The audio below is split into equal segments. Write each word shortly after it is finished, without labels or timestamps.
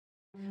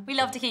We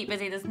love to keep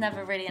busy, there's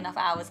never really enough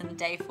hours in the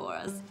day for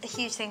us. A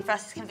huge thing for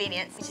us is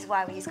convenience, which is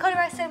why we use cauli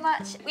rice so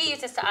much. We use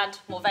this to add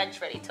more veg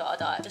really to our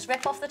diet. Just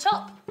rip off the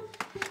top.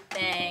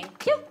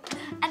 Thank you.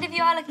 And if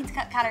you are looking to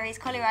cut calories,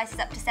 cauli rice is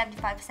up to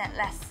 75%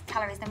 less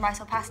calories than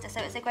rice or pasta,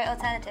 so it's a great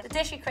alternative. The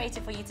dish we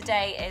created for you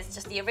today is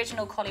just the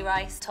original cauli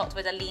rice topped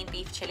with a lean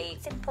beef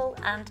chilli. Simple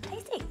and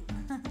tasty.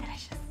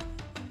 Delicious.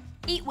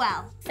 Eat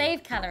well.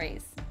 Save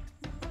calories.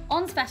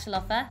 On special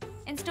offer.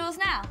 In stores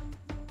now.